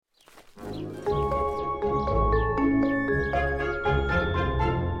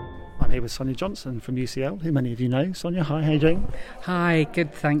here with Sonia Johnson from UCL, who many of you know. Sonia, hi, how are you doing? Hi,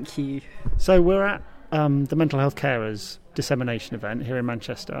 good, thank you. So we're at the Mental Health Carers dissemination event here in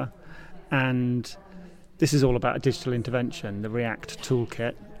Manchester, and this is all about a digital intervention, the React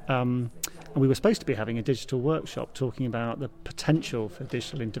toolkit. And we were supposed to be having a digital workshop talking about the potential for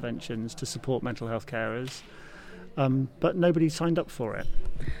digital interventions to support mental health carers, but nobody signed up for it.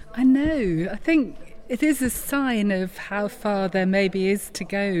 I know. I think it is a sign of how far there maybe is to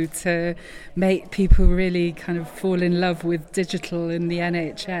go to make people really kind of fall in love with digital in the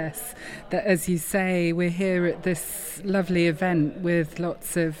NHS. That, as you say, we're here at this lovely event with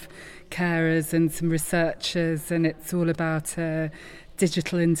lots of carers and some researchers, and it's all about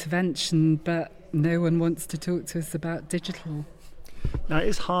digital intervention, but no one wants to talk to us about digital. Now,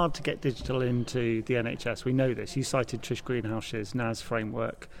 it's hard to get digital into the NHS. We know this. You cited Trish Greenhalgh's NAS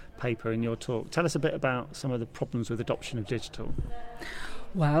framework paper in your talk. Tell us a bit about some of the problems with adoption of digital.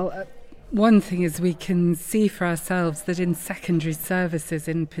 Well, one thing is we can see for ourselves that in secondary services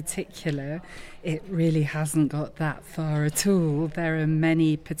in particular, it really hasn't got that far at all. There are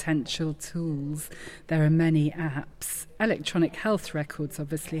many potential tools. There are many apps. Electronic health records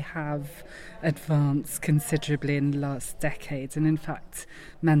obviously have advanced considerably in the last decade, and in fact,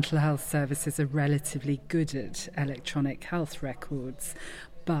 mental health services are relatively good at electronic health records.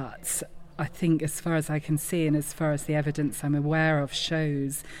 But I think as far as I can see and as far as the evidence I'm aware of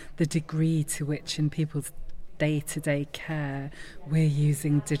shows, the degree to which in people's day-to-day care we're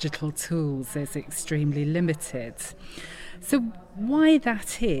using digital tools is extremely limited. So why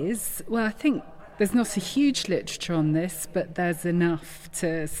that is, well, I think there's not a huge literature on this, but there's enough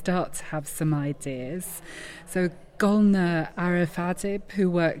to start to have some ideas. So Golnar Arif-Adib, who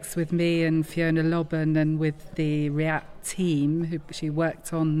works with me and Fiona Lobban and with the React team, she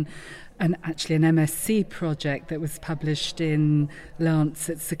worked on an MSc project that was published in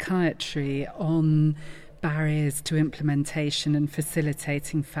Lancet Psychiatry on barriers to implementation and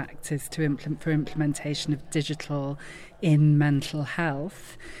facilitating factors for implementation of digital in mental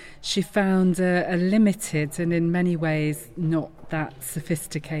health. She found a limited and in many ways not that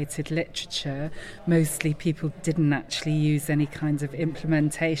sophisticated literature. Mostly people didn't actually use any kind of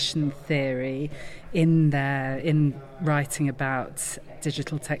implementation theory in writing about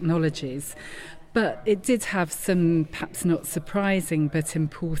digital technologies. But it did have some, perhaps not surprising, but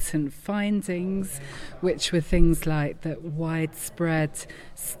important findings, which were things like that widespread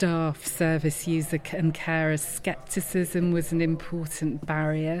staff, service user and carer scepticism was an important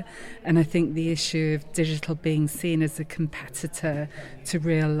barrier. And I think the issue of digital being seen as a competitor to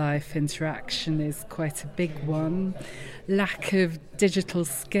real-life interaction is quite a big one. Lack of digital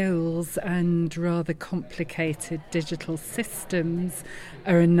skills and rather complicated digital systems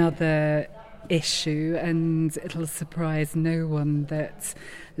are another issue, and it'll surprise no one that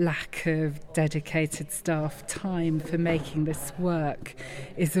lack of dedicated staff time for making this work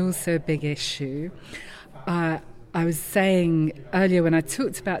is also a big issue. I was saying earlier when I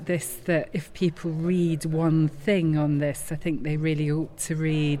talked about this that if people read one thing on this, I think they really ought to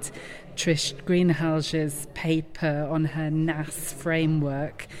read Trish Greenhalgh's paper on her NAS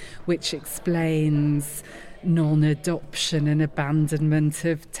framework, which explains non-adoption and abandonment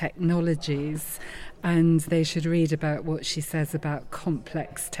of technologies, and they should read about what she says about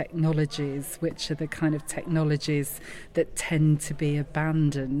complex technologies, which are the kind of technologies that tend to be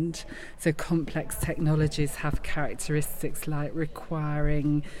abandoned. So complex technologies have characteristics like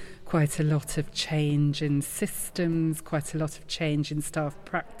requiring quite a lot of change in systems, quite a lot of change in staff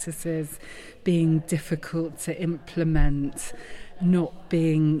practices, being difficult to implement, not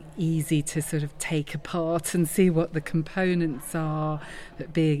being easy to sort of take apart and see what the components are,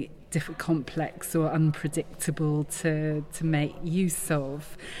 that being complex or unpredictable to make use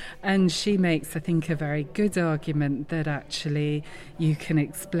of. And she makes, I think, a very good argument that actually you can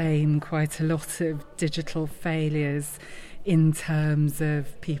explain quite a lot of digital failures in terms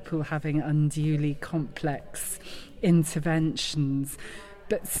of people having unduly complex interventions.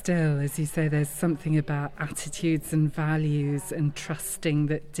 But still, as you say, there's something about attitudes and values and trusting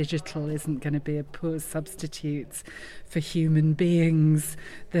that digital isn't going to be a poor substitute for human beings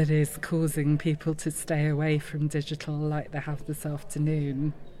that is causing people to stay away from digital like they have this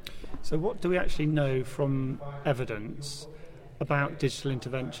afternoon. So what do we actually know from evidence about digital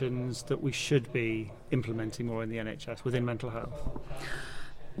interventions that we should be implementing more in the NHS within mental health?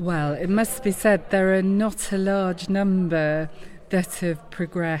 Well, it must be said there are not a large number that have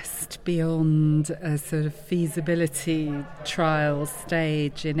progressed beyond a sort of feasibility trial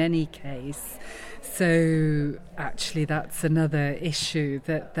stage in any case. So actually that's another issue,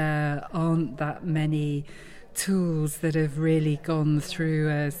 that there aren't that many tools that have really gone through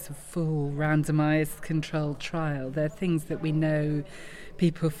a full randomised controlled trial. They're things that we know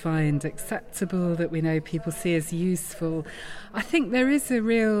people find acceptable, that we know people see as useful. I think there is a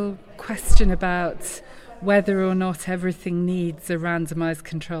real question about whether or not everything needs a randomised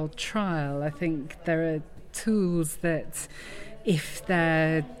controlled trial. I think there are tools that, if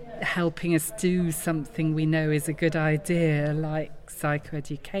they're helping us do something we know is a good idea, like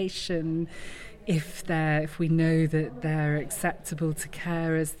psychoeducation, if we know that they're acceptable to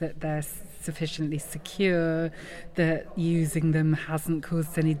carers, that they're sufficiently secure, that using them hasn't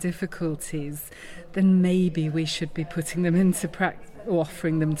caused any difficulties, then maybe we should be putting them into practice,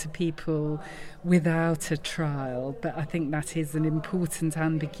 offering them to people without a trial. But I think that is an important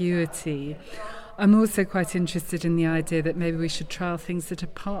ambiguity. I'm also quite interested in the idea that maybe we should trial things that are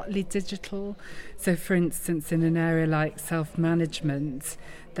partly digital. So, for instance, in an area like self-management,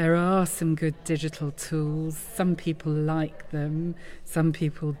 there are some good digital tools. Some people like them, some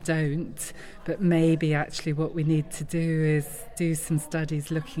people don't. But maybe actually what we need to do is do some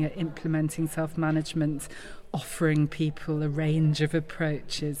studies looking at implementing self-management, offering people a range of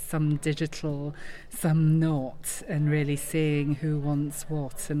approaches, some digital, some not, and really seeing who wants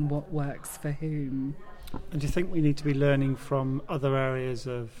what and what works for whom. And do you think we need to be learning from other areas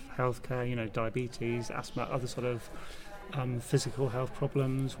of healthcare, diabetes, asthma, other sort of physical health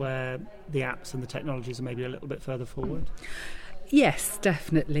problems where the apps and the technologies are maybe a little bit further forward? Yes,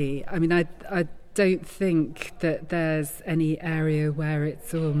 definitely. I mean, I don't think that there's any area where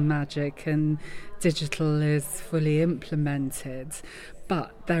it's all magic and digital is fully implemented.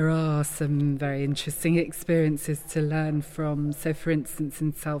 But there are some very interesting experiences to learn from. So, for instance,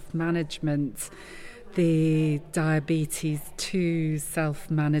 in self-management, the Diabetes 2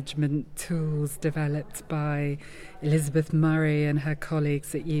 self-management tools developed by Elizabeth Murray and her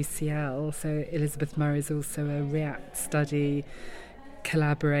colleagues at UCL. So Elizabeth Murray is also a REACT study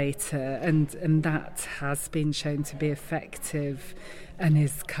collaborator, and that has been shown to be effective and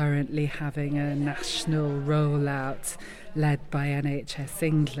is currently having a national rollout led by NHS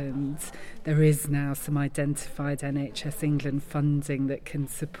England. There is now some identified NHS England funding that can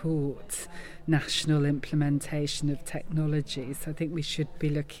support national implementation of technology. So I think we should be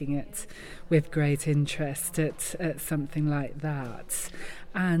looking at, with great interest, at something like that,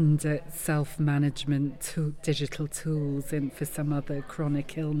 and at self-management digital tools for some other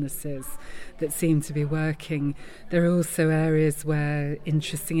chronic illnesses that seem to be working. There are also areas where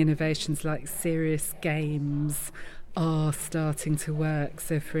interesting innovations like serious games are starting to work.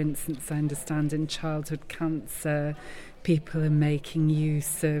 So, for instance, I understand in childhood cancer, people are making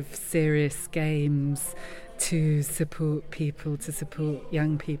use of serious games to support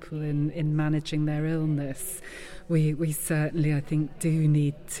young people in managing their illness. We certainly, I think, do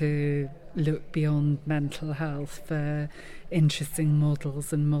need to look beyond mental health for interesting models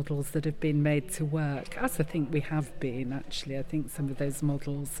that have been made to work, as I think we have been, actually. I think some of those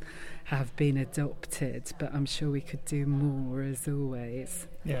models have been adopted, but I'm sure we could do more, as always.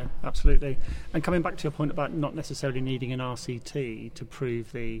 Yeah, absolutely. And coming back to your point about not necessarily needing an RCT to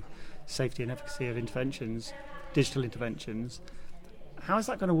prove the safety and efficacy of digital interventions, how is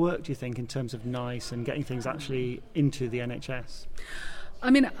that going to work, do you think, in terms of NICE and getting things actually into the NHS? I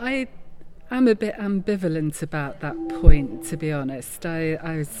mean, I'm a bit ambivalent about that point, to be honest.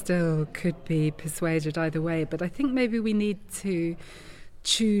 I still could be persuaded either way, but I think maybe we need to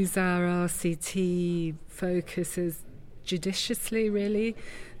choose our RCT focuses judiciously, really.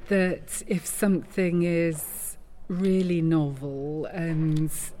 That if something is really novel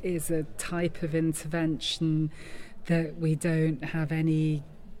and is a type of intervention that we don't have any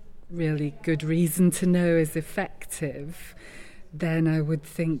really good reason to know is effective, then I would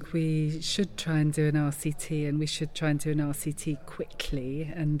think we should try and do an RCT, and we should try and do an RCT quickly.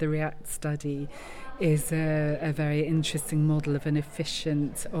 And the REACT study is a very interesting model of an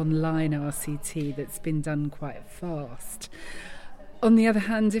efficient online RCT that's been done quite fast. On the other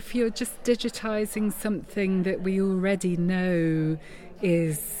hand, if you're just digitising something that we already know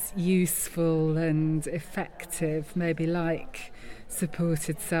is useful and effective, maybe like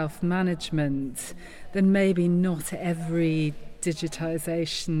supported self-management, then maybe not every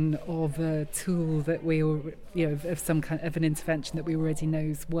digitisation of a tool that we, of some kind of an intervention that we already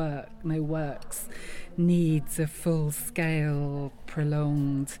know works, needs a full-scale,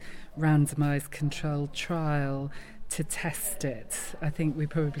 prolonged, randomised controlled trial to test it. I think we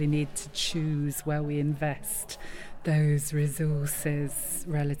probably need to choose where we invest those resources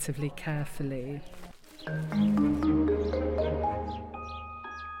relatively carefully.